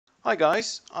Hi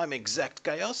guys, I'm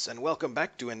ExactChaos and welcome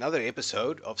back to another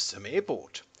episode of Sim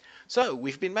Airport. So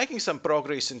we've been making some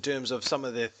progress in terms of some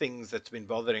of the things that's been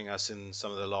bothering us in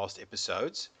some of the last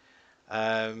episodes.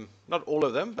 Not all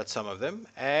of them, but some of them.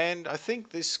 And I think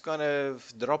this kind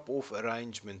of drop-off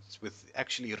arrangement with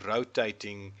actually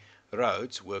rotating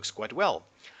roads works quite well.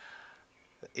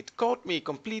 It caught me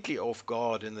completely off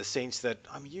guard in the sense that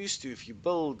I'm used to, if you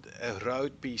build a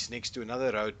road piece next to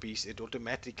another road piece, it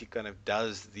automatically kind of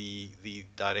does the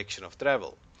direction of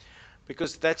travel,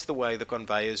 because that's the way the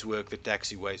conveyors work, the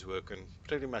taxiways work, and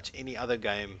pretty much any other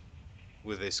game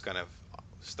with this kind of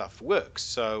stuff works.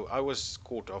 So I was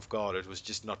caught off guard. It was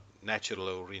just not natural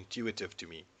or intuitive to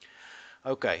me.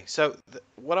 Okay, so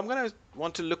what I'm going to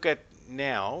want to look at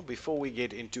now, before we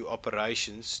get into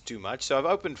operations too much, so I've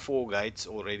opened 4 gates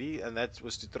already, and that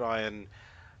was to try and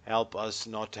help us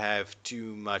not have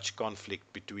too much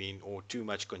conflict between, or too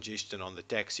much congestion on the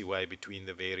taxiway between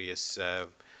the various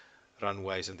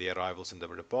runways and the arrivals and the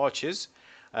departures.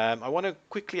 I want to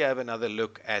quickly have another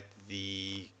look at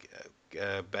the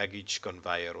baggage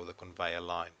conveyor, or the conveyor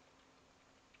line.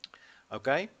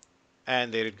 Okay,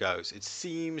 and there it goes. It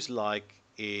seems like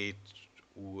it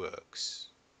works.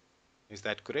 Is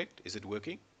that correct? Is it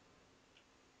working?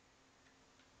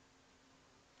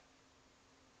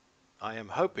 I am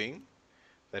hoping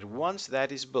that once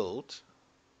that is built,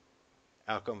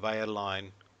 our conveyor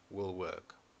line will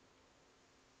work.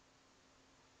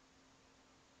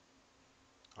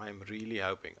 I am really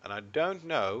hoping. And I don't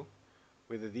know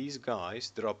whether these guys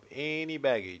drop any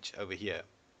baggage over here.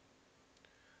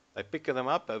 They pick them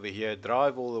up over here,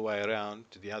 drive all the way around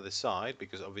to the other side,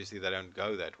 because obviously they don't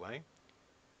go that way.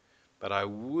 But I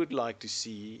would like to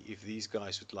see if these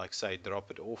guys would, like, say, drop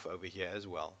it off over here as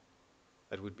well.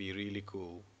 That would be really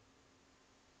cool.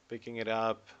 Picking it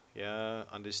up, yeah,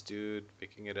 understood.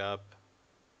 Picking it up.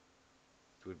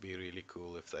 It would be really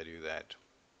cool if they do that.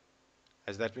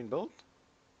 Has that been built?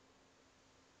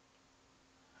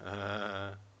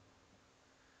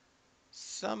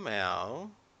 Somehow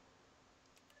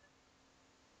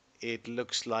it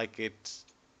looks like it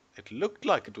looked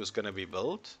like it was going to be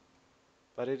built,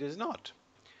 but it is not.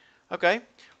 Okay,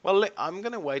 well, I'm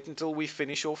going to wait until we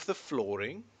finish off the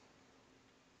flooring.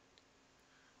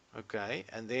 Okay,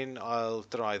 and then I'll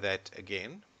try that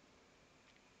again.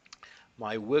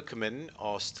 My workmen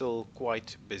are still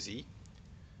quite busy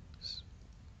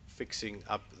fixing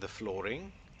up the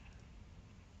flooring,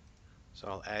 so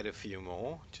I'll add a few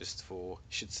more just for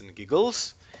shits and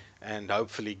giggles, and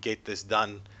hopefully get this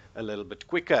done a little bit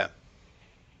quicker.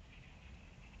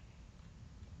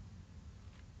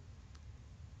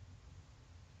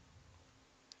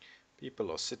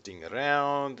 People are sitting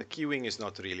around. The queuing is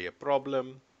not really a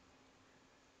problem.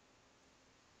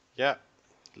 Yeah,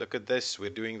 look at this. We're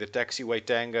doing the taxiway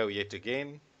tango yet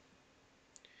again.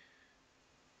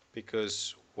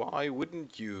 Because why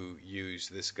wouldn't you use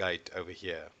this gate over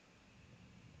here?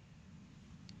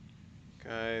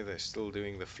 Okay, they're still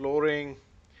doing the flooring.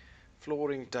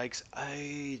 Flooring takes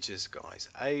ages, guys.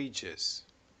 Ages.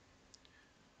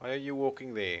 Why are you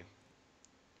walking there?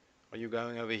 Are you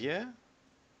going over here?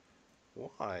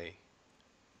 Why?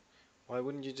 Why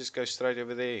wouldn't you just go straight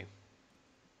over there?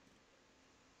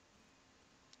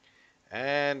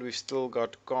 And we've still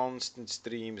got constant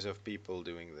streams of people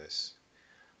doing this.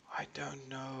 I don't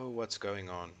know what's going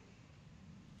on.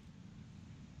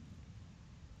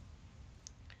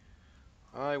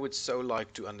 I would so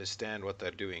like to understand what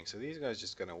they're doing. So these guys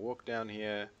just gonna walk down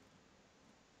here.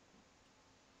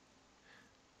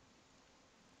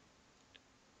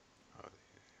 Oh,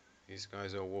 these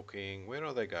guys are walking. Where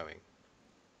are they going?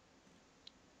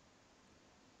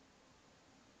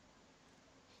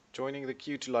 Joining the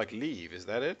queue to, like, leave. Is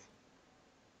that it?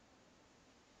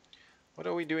 What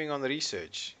are we doing on the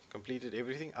research? Completed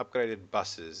everything. Upgraded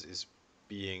buses is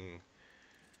being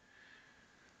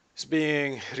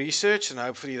researched, and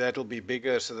hopefully that'll be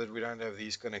bigger so that we don't have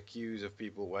these kind of queues of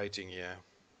people waiting here.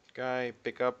 Okay,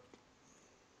 pick up.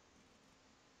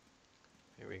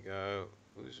 Here we go.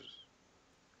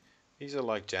 These are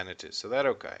like janitors, so they're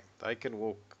okay. They can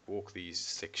walk these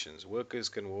sections. Workers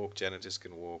can walk, janitors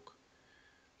can walk.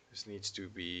 This needs to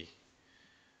be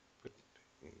put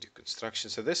into construction.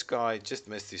 So this guy just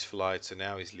missed his flight, so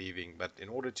now he's leaving. But in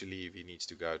order to leave, he needs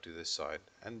to go to this side.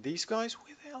 And these guys,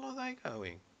 where the hell are they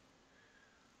going?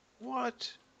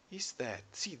 What is that?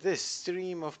 See this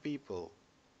stream of people.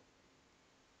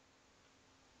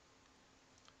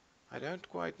 I don't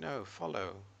quite know.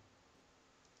 Follow.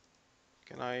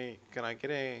 Can I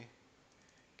get an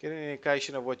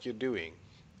indication of what you're doing,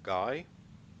 guy?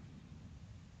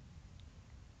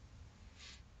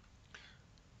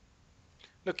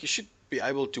 Look, you should be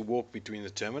able to walk between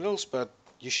the terminals, but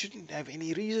you shouldn't have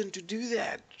any reason to do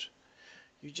that.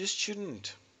 You just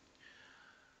shouldn't.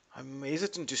 I'm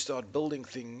hesitant to start building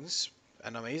things,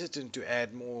 and I'm hesitant to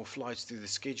add more flights to the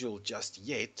schedule just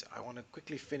yet. I want to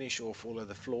quickly finish off all of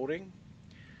the flooring,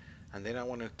 and then I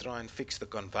want to try and fix the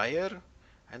conveyor,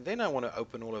 and then I want to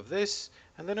open all of this,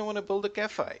 and then I want to build a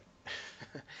cafe.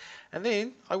 And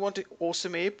then I want an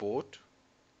awesome airport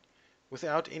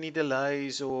without any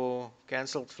delays or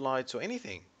cancelled flights or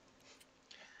anything.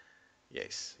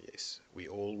 Yes, yes, we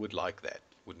all would like that,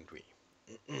 wouldn't we?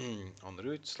 En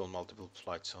route, still multiple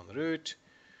flights en route.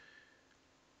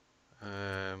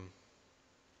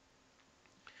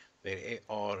 There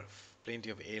are plenty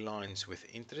of airlines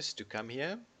with interest to come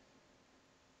here.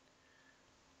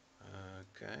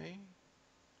 Okay.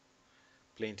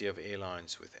 Plenty of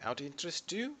airlines without interest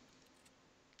too.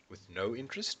 With no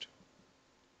interest.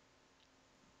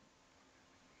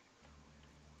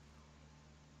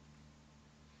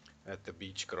 At the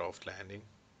Beechcraft landing.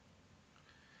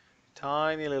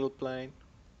 Tiny little plane.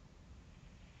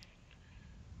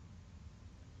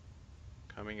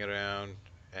 Coming around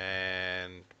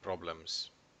and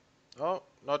problems. Oh,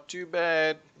 not too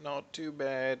bad. Not too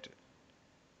bad.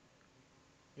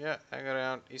 Yeah, hang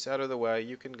around. He's out of the way.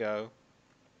 You can go.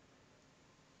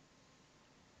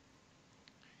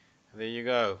 There you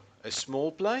go. A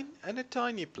small plane and a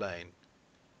tiny plane.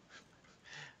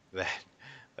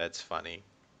 That's funny.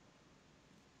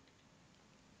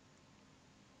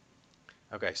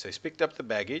 Okay, so he's picked up the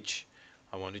baggage.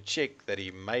 I want to check that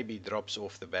he maybe drops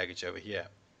off the baggage over here.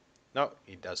 No,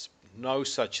 he does no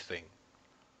such thing.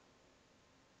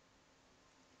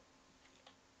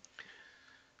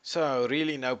 So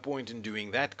really no point in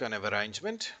doing that kind of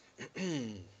arrangement.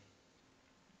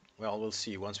 Well, we'll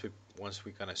see. Once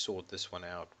we kind of sort this one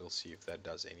out, we'll see if that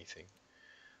does anything.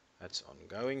 That's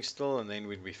ongoing still, and then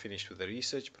when we finish with the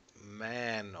research, but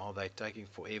man, are they taking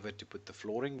forever to put the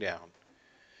flooring down.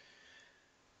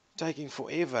 Taking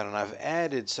forever, and I've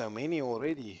added so many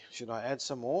already. Should I add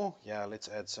some more? Yeah, let's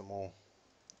add some more.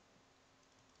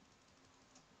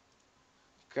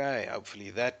 Okay,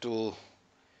 hopefully that will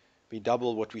be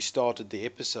double what we started the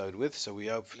episode with, so we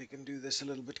hopefully can do this a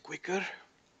little bit quicker.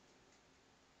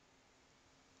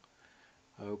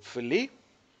 Hopefully.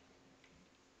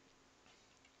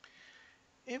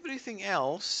 Everything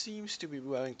else seems to be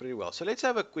going pretty well. So let's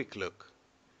have a quick look.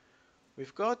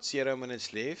 We've got 0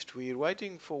 minutes left. We're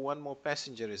waiting for one more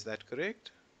passenger, is that correct?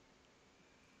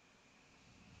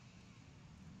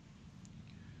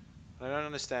 I don't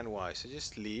understand why, so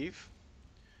just leave.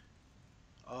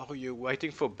 Oh, you're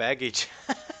waiting for baggage.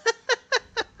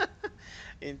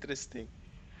 Interesting.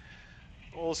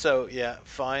 Also, yeah,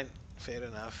 fine, fair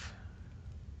enough.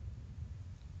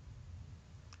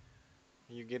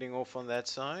 Are you getting off on that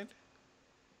side?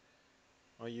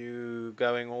 Are you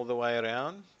going all the way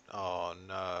around? Oh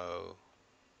no.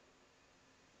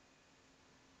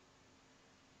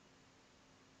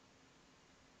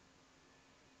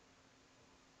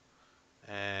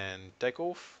 And take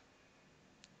off.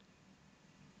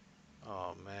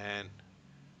 Oh man.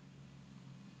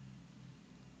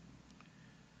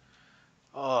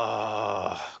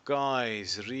 Oh,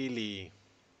 guys, really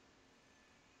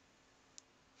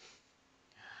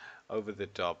over the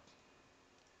top.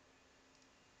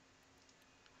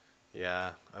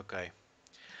 Yeah, okay.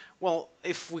 Well,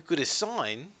 if we could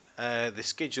assign the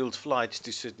scheduled flights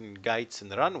to certain gates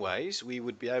and runways, we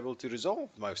would be able to resolve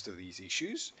most of these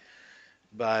issues.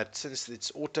 But since it's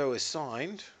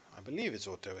auto-assigned, I believe it's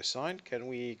auto-assigned, can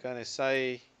we kind of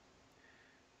say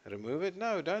remove it?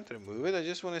 No, don't remove it. I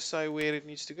just want to say where it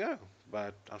needs to go.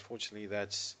 But unfortunately,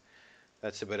 that's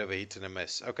a bit of a hit and a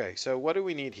miss. Okay, so what do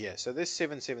we need here? So this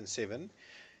 777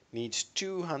 needs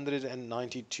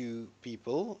 292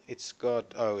 people. It's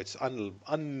got, oh, it's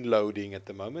unloading at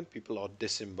the moment. People are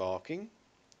disembarking.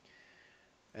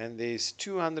 And there's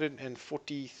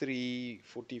 243,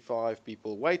 45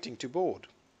 people waiting to board.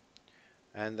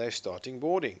 And they're starting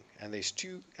boarding. And there's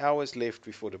 2 hours left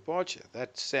before departure.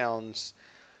 That sounds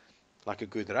like a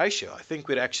good ratio. I think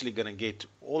we're actually going to get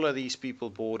all of these people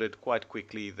boarded quite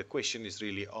quickly. The question is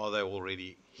really, are they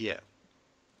already here?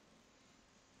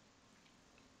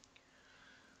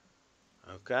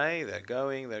 Okay, they're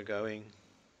going.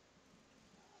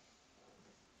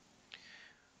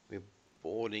 We're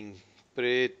boarding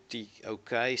pretty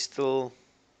okay still.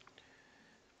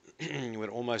 We're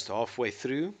almost halfway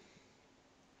through.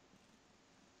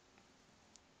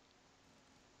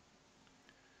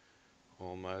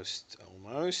 Almost.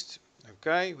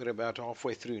 Okay, we're about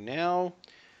halfway through now.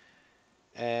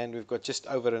 And we've got just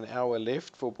over an hour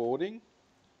left for boarding.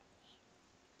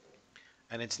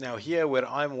 And it's now here where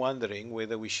I'm wondering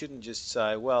whether we shouldn't just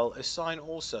say, well, assign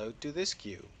also to this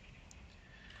queue.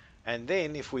 And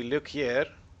then if we look here,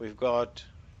 we've got,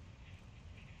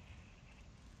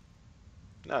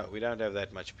 no, we don't have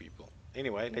that much people.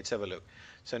 Anyway, let's have a look.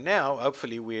 So now,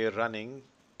 hopefully, we're running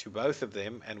to both of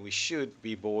them, and we should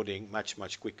be boarding much,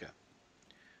 much quicker.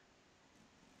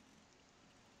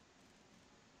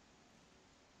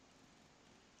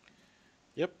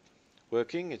 Yep,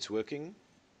 working, it's working.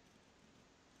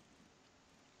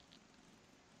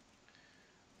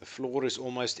 The floor is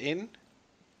almost in.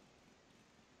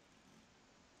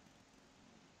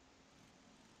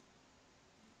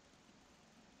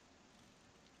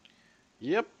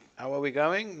 Yep, how are we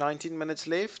going? 19 minutes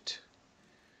left.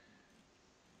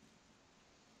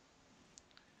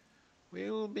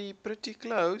 We'll be pretty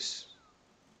close.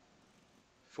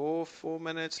 4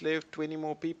 minutes left, 20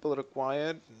 more people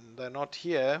required. They're not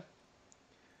here.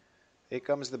 Here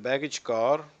comes the baggage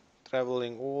car,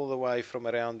 traveling all the way from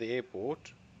around the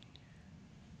airport.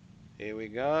 Here we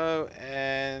go,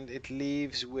 and it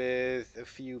leaves with a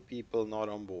few people not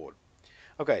on board.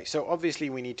 Okay, so obviously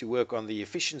we need to work on the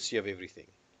efficiency of everything.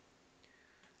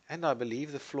 And I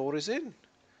believe the floor is in.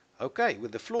 Okay,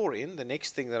 with the floor in, the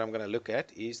next thing that I'm going to look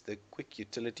at is the quick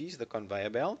utilities, the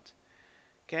conveyor belt.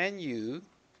 Can you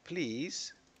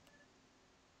please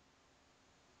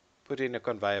put in a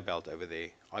conveyor belt over there?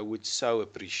 I would so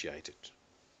appreciate it.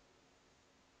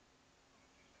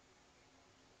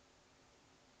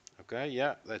 Okay,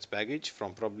 yeah, that's baggage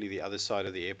from probably the other side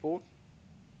of the airport.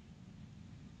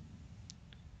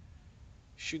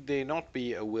 Should there not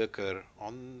be a worker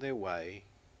on their way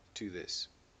to this?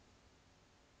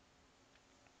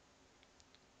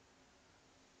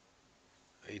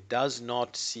 It does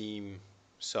not seem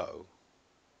so.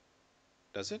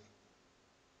 Does it?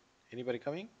 Anybody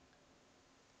coming?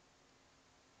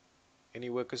 Any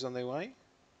workers on their way?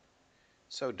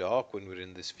 So dark when we're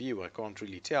in this view, I can't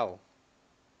really tell.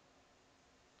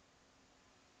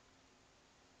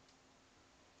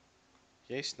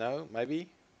 Yes, no, maybe?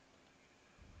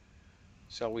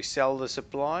 Shall we sell the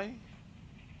supply?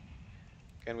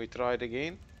 Can we try it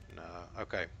again? No,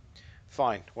 okay.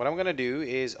 Fine. What I'm going to do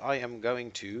is I am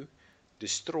going to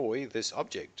destroy this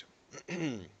object.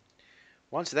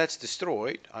 Once that's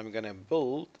destroyed, I'm going to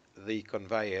build the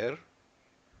conveyor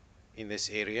in this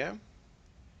area.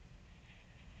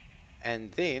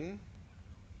 And then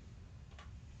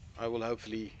I will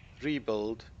hopefully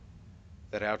rebuild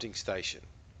the routing station.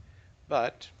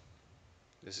 But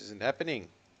this isn't happening.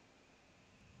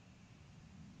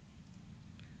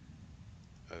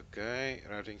 Okay,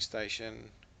 routing station.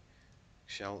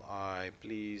 Shall I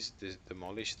please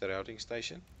demolish the routing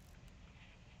station?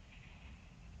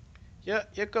 Yeah,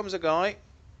 here comes a guy.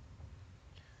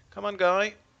 Come on,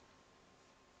 guy.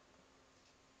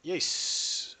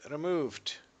 Yes,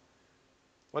 removed.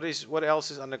 What else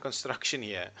is under construction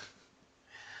here?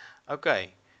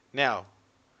 Okay, now,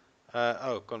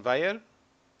 conveyor.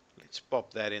 Let's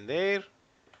pop that in there.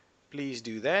 Please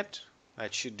do that.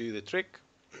 That should do the trick.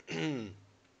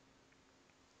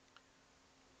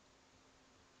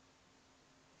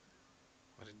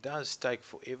 But it does take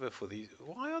forever for these.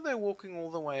 Why are they walking all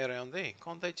the way around there?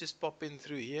 Can't they just pop in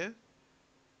through here?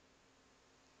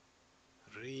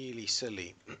 Really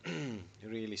silly.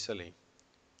 Really silly.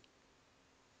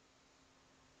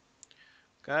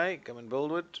 Okay, come and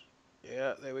build it.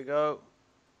 Yeah, there we go.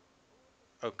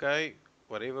 Okay,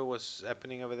 whatever was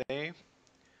happening over there,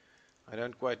 I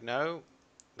don't quite know.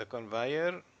 The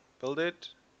conveyor, build it.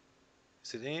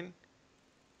 Is it in?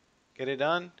 Get it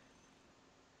done.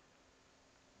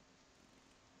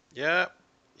 Yeah,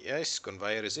 yes,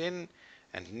 conveyor is in.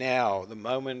 And now, the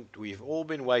moment we've all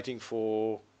been waiting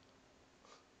for,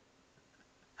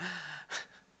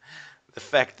 the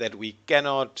fact that we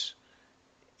cannot,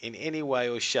 in any way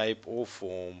or shape or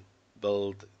form,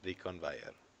 build the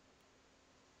conveyor.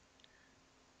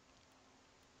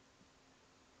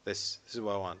 This is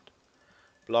what I want.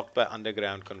 Blocked by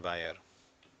underground conveyor.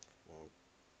 For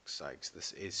sakes,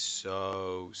 this is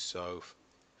so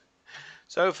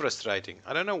frustrating.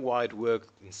 I don't know why it worked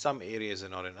in some areas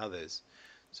and not in others.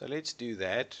 So let's do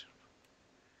that.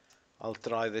 I'll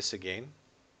try this again.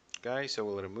 Okay, so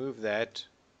we'll remove that.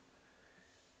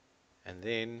 And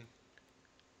then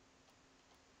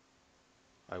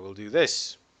I will do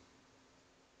this.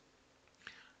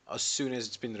 As soon as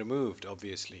it's been removed,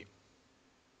 obviously.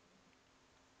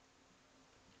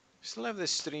 Still have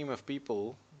this stream of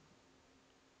people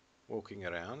walking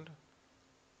around.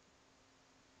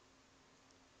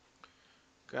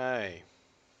 Okay.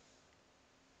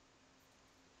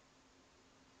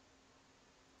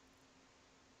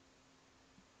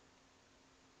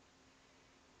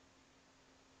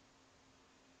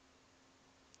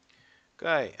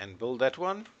 Okay, and build that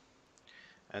one.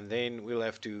 And then we'll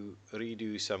have to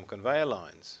redo some conveyor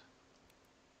lines.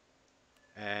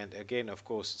 And again, of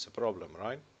course, it's a problem,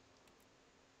 right?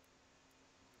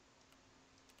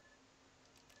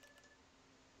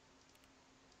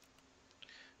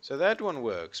 So that one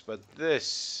works, but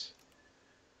this.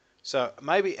 So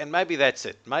maybe that's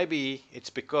it. Maybe it's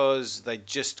because they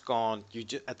just can't.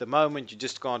 At the moment you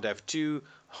just can't have two.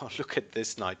 Oh, look at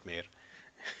this nightmare!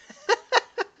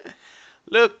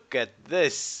 Look at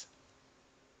this.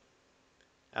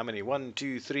 How many? One,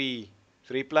 two, three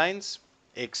planes.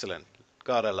 Excellent.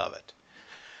 Gotta love it.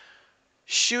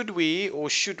 Should we or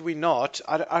should we not?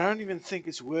 I don't even think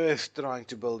it's worth trying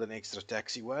to build an extra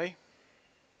taxiway.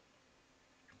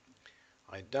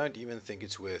 I don't even think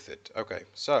it's worth it. Okay,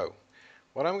 so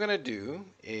what I'm going to do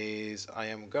is I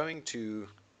am going to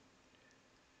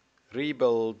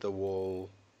rebuild the wall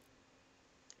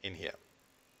in here.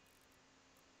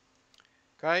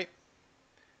 Okay,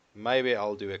 maybe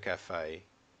I'll do a cafe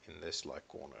in this like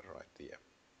corner right there.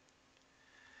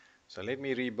 So let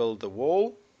me rebuild the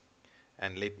wall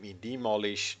and let me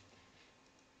demolish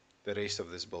the rest of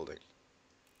this building.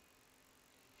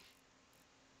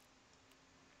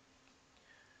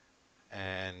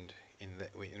 And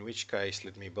in which case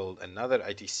let me build another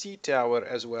ATC tower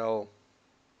as well,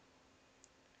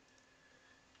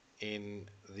 in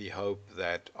the hope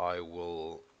that I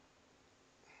will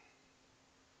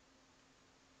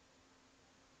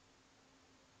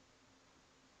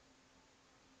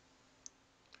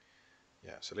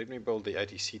so let me build the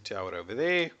ATC tower over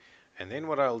there, and then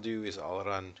what I'll do is I'll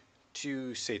run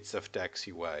two sets of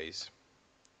taxiways.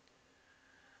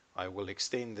 I will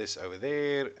extend this over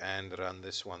there and run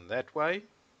this one that way, and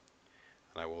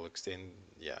I will extend,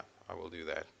 I will do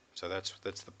that. So that's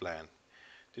the plan,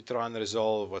 to try and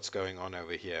resolve what's going on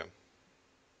over here.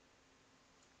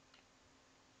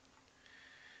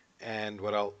 And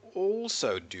what I'll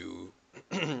also do,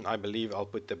 I believe I'll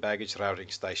put the baggage routing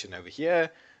station over here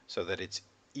so that it's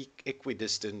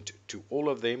equidistant to all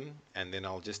of them, and then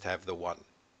I'll just have the one,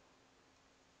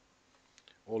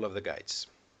 all of the gates.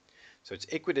 So it's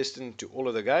equidistant to all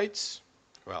of the gates.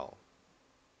 Well,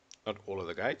 not all of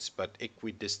the gates, but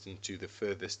equidistant to the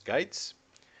furthest gates.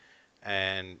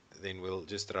 And then we'll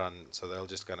just run, so they're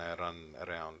just going to run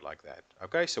around like that.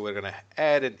 Okay, so we're going to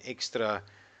add an extra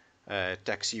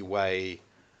taxiway.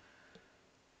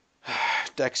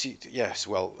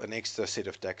 An extra set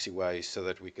of taxiways so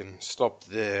that we can stop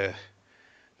the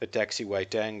taxiway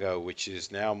tango, which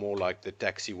is now more like the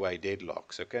taxiway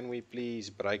deadlock. So can we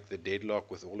please break the deadlock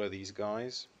with all of these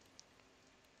guys?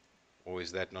 Or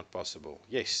is that not possible?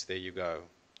 Yes, there you go.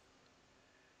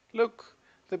 Look,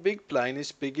 the big plane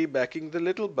is piggybacking the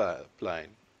little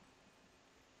plane.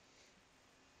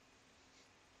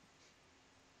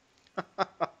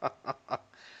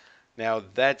 Now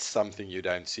that's something you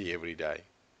don't see every day.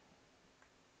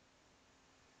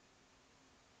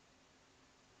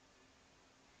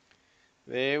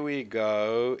 There we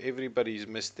go. Everybody's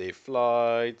missed their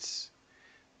flights.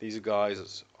 These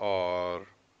guys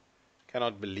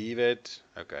cannot believe it.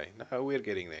 Okay, now we're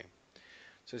getting there.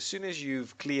 So as soon as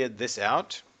you've cleared this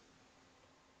out,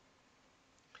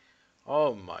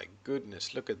 oh my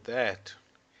goodness, look at that.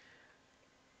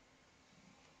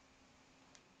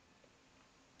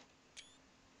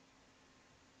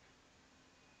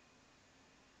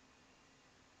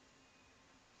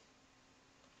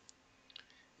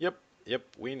 Yep,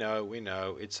 we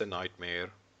know, it's a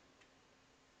nightmare.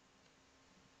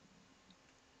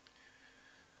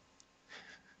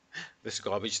 This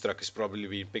garbage truck has probably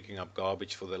been picking up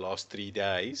garbage for the last 3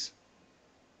 days.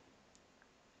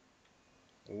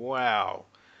 Wow,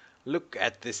 look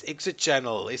at this exit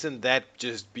channel, isn't that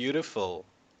just beautiful?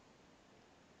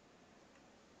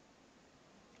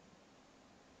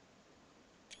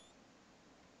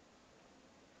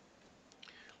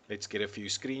 Let's get a few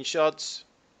screenshots.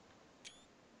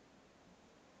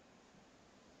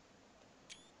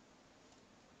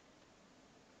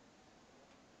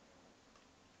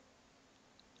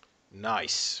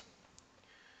 Nice.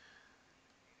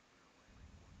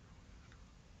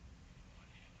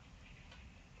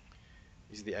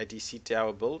 Is the ATC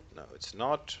tower built? No, it's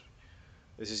not.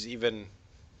 This is even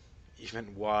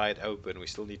wide open. We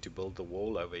still need to build the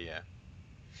wall over here.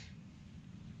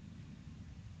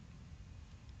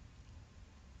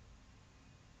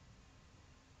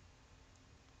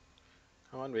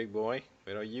 Come on, big boy.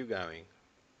 Where are you going?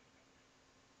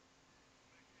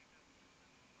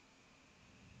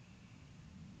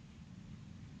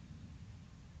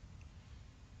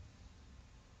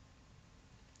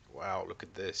 Wow, look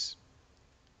at this.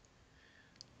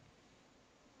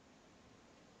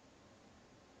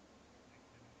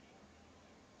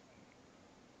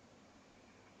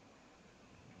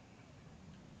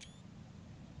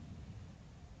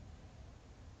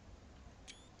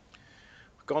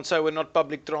 Can't say we're not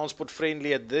public transport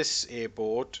friendly at this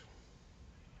airport.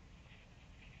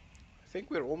 I think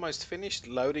we're almost finished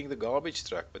loading the garbage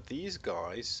truck, but these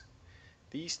guys,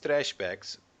 these trash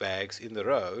bags in the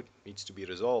road needs to be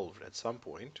resolved at some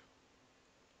point.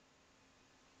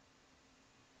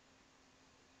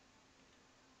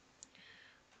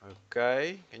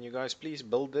 Okay, can you guys please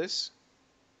build this?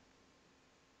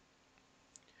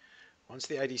 Once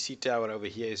the ADC tower over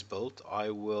here is built,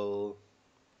 I will,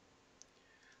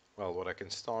 well, what I can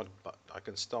start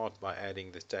by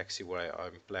adding the taxiway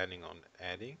I'm planning on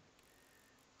adding,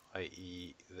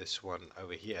 i.e. this one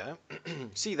over here.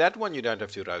 See, that one you don't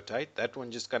have to rotate, that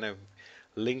one just kind of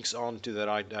links on to the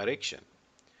right direction.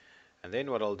 And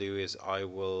then what I'll do is I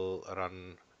will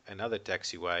run another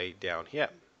taxiway down here.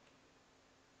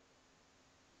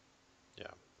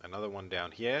 Yeah, another one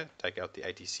down here, take out the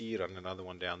ATC, run another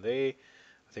one down there.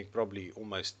 I think probably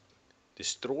almost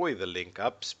destroy the link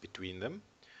ups between them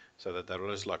so that they're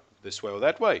just like this way or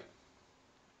that way.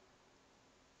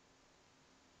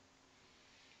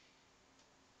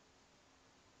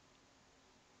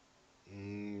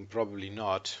 Probably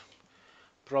not.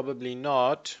 Probably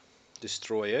not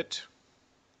destroy it.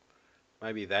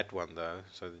 Maybe that one though,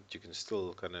 so that you can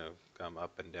still kind of come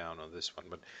up and down on this one.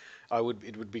 But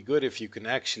it would be good if you can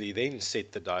actually then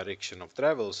set the direction of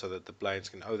travel so that the planes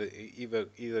can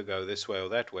either go this way or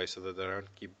that way, so that they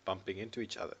don't keep bumping into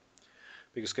each other.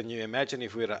 Because can you imagine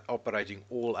if we're operating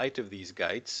all 8 of these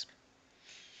gates?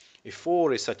 If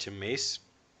 4 is such a mess,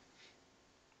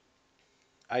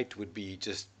 8 would be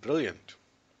just brilliant.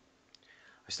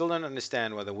 I still don't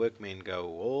understand why the workmen go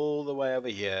all the way over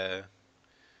here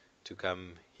to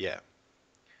come here.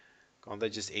 Can't they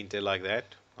just enter like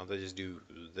that? Can't they just do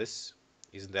this?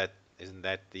 Isn't that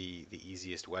the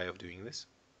easiest way of doing this?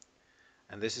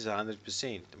 And this is 100%.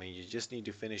 I mean, you just need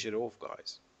to finish it off,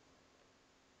 guys.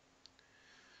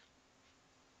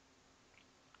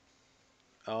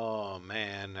 Oh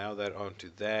man, now they're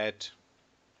onto that.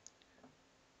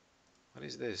 What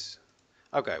is this?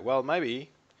 Okay, well maybe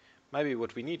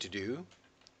what we need to do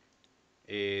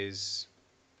is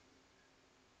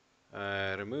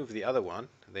remove the other one,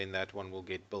 then that one will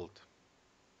get built.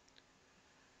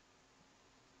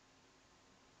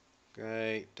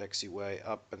 Okay, taxiway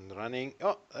up and running.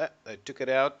 Oh, they took it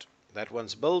out. That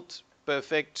one's built.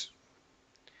 Perfect.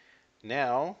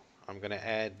 Now I'm going to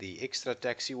add the extra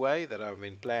taxiway that I've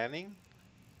been planning.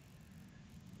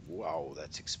 Wow,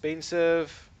 that's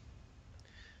expensive.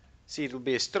 See, it'll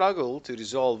be a struggle to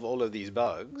resolve all of these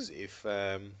bugs if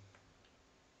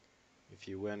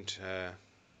you weren't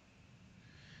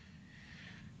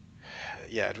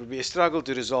yeah, it would be a struggle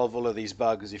to resolve all of these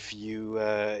bugs if you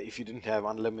didn't have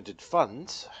unlimited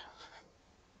funds.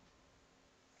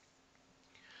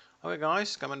 Okay,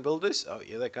 guys, come and build this. Oh,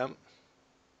 here they come.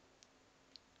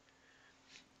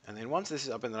 And then once this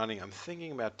is up and running, I'm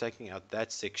thinking about taking out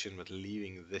that section but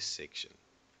leaving this section.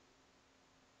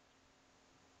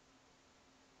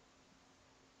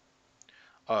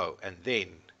 Oh, and then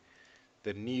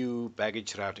the new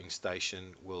baggage routing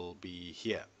station will be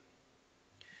here.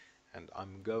 And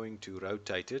I'm going to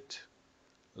rotate it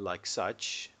like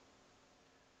such.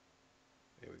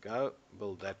 There we go.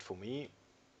 Build that for me.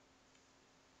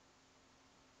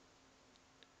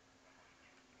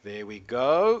 There we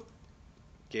go.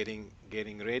 Getting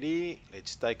ready.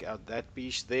 Let's take out that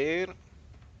piece there.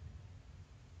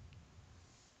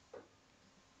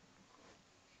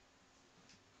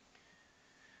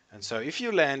 And so if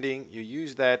you're landing, you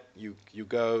use that, you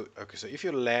go, okay, so if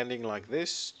you're landing like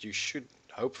this, you should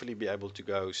hopefully be able to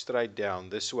go straight down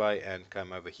this way and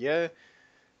come over here.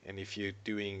 And if you're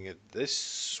doing it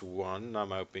this one,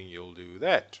 I'm hoping you'll do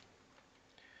that.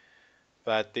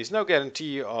 But there's no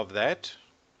guarantee of that.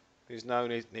 There's not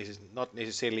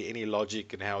necessarily any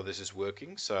logic in how this is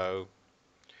working, so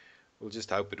we'll just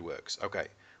hope it works. Okay,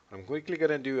 what I'm quickly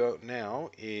going to do now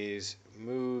is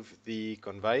move the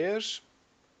conveyors.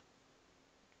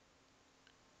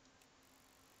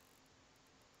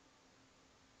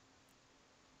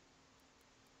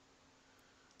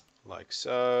 Like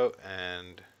so,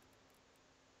 and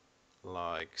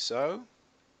like so.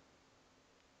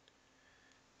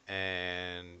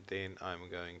 And then I'm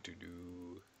going to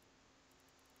do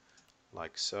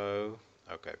like so.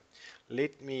 Okay,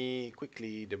 let me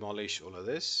quickly demolish all of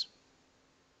this.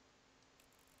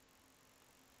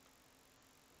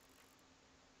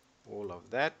 All of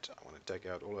that. I want to take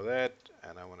out all of that,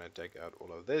 and I want to take out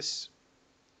all of this.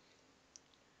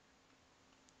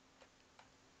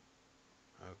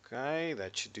 Okay,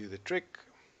 that should do the trick.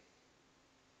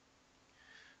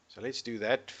 So let's do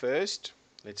that first.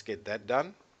 Let's get that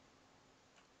done.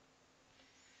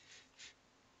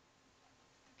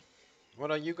 What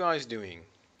are you guys doing?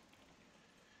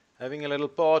 Having a little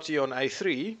party on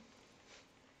A3?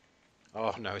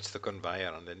 Oh no, it's the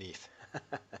conveyor underneath.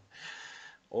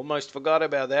 Almost forgot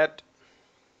about that.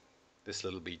 This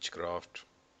little beechcraft.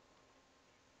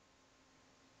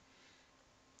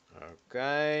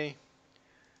 Okay.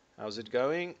 How's it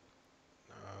going?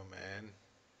 Oh man.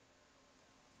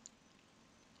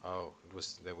 Oh,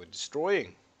 they were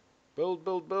destroying. Build,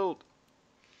 build, build.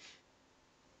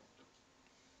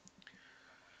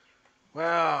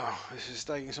 Wow, this is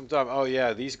taking some time. Oh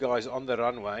yeah, these guys on the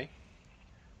runway.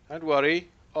 Don't worry.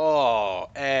 Oh,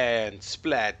 and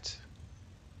splat.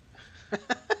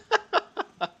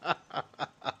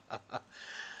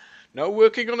 No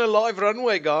working on a live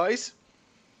runway, guys.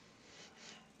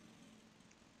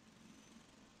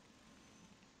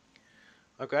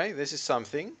 Okay, this is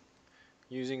something.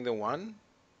 Using the one.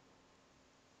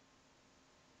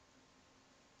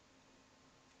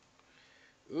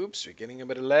 Oops, we're getting a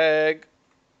bit of lag.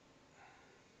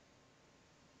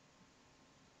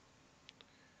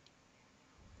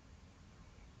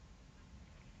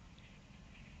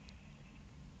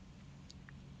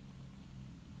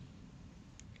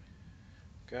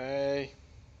 Okay.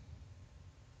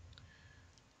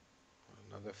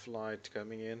 Another flight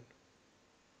coming in.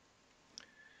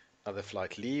 Another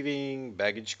flight leaving.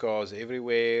 Baggage cars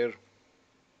everywhere.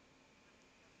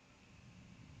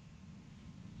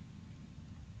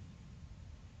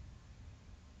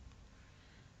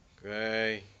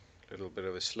 Okay. A little bit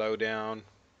of a slowdown.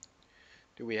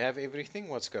 Do we have everything?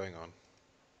 What's going on?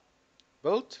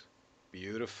 Built?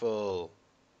 Beautiful.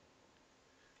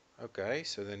 Okay,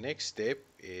 so the next step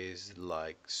is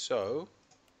like so.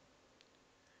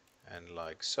 And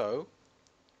like so.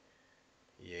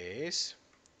 Yes.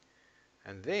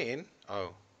 And then,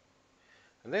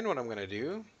 and then what I'm going to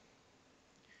do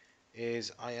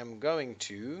is I am going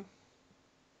to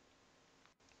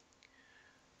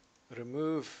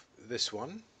remove this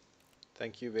one.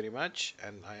 Thank you very much.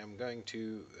 And I am going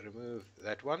to remove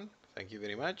that one. Thank you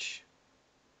very much.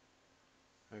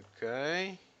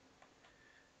 Okay.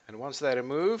 And once they're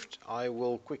removed, I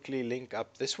will quickly link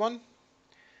up this one.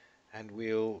 And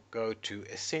we'll go to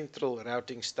a central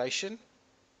routing station.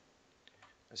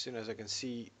 As soon as I can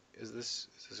see, is this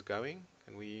going?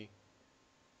 Can we,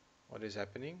 what is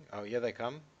happening? Oh, here they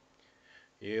come.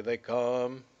 Here they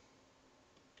come.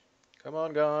 Come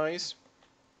on, guys.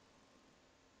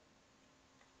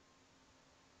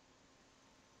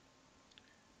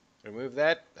 Remove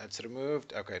that. That's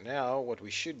removed. Okay, now what we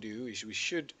should do is we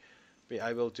should be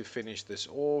able to finish this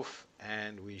off,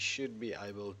 and we should be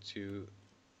able to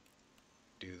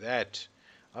do that.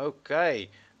 Okay,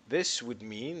 this would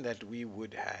mean that we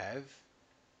would have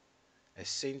a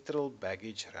central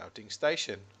baggage routing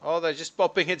station. Oh, they're just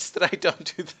popping it straight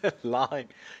onto the line.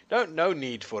 No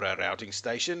need for a routing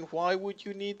station. Why would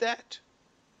you need that?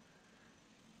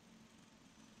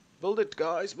 Build it,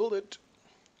 guys, build it.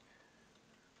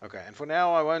 Okay, and for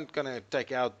now I won't gonna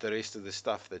take out the rest of the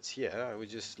stuff that's here. I would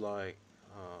just like,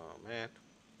 oh man,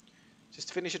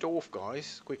 just finish it off,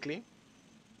 guys, quickly.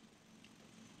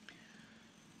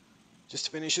 Just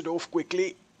finish it off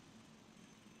quickly.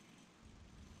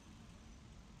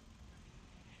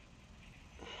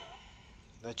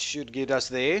 That should get us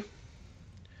there.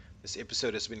 This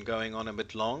episode has been going on a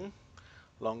bit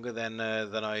longer than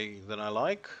I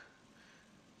like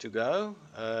to go.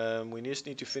 We just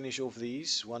need to finish off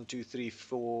these 1, 2, 3,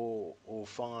 4 or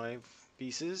 5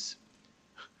 pieces.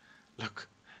 Look,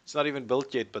 it's not even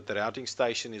built yet, but the routing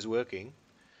station is working.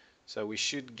 So we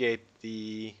should get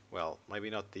the, well, maybe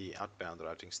not the outbound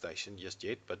routing station just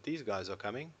yet, but these guys are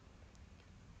coming.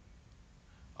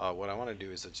 What I want to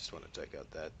do is I just want to take out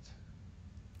that.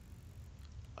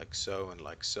 Like so and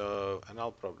like so, and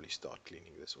I'll probably start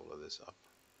cleaning all of this up.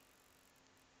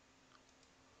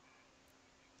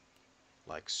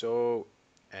 Like so,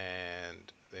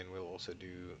 and then we'll also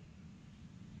do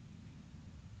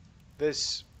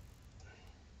this.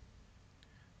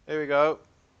 There we go.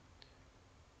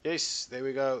 Yes, there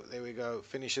we go, there we go.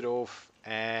 Finish it off,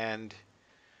 and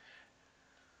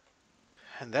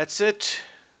that's it.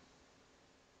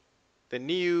 The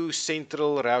new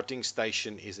central routing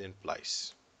station is in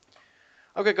place.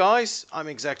 Okay guys, I'm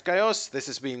ExactChaos. This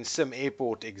has been Sim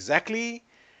Airport Exactly.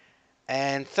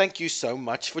 And thank you so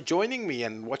much for joining me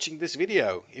and watching this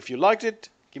video. If you liked it,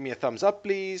 give me a thumbs up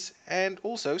please, and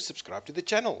also subscribe to the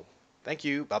channel. Thank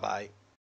you, bye bye.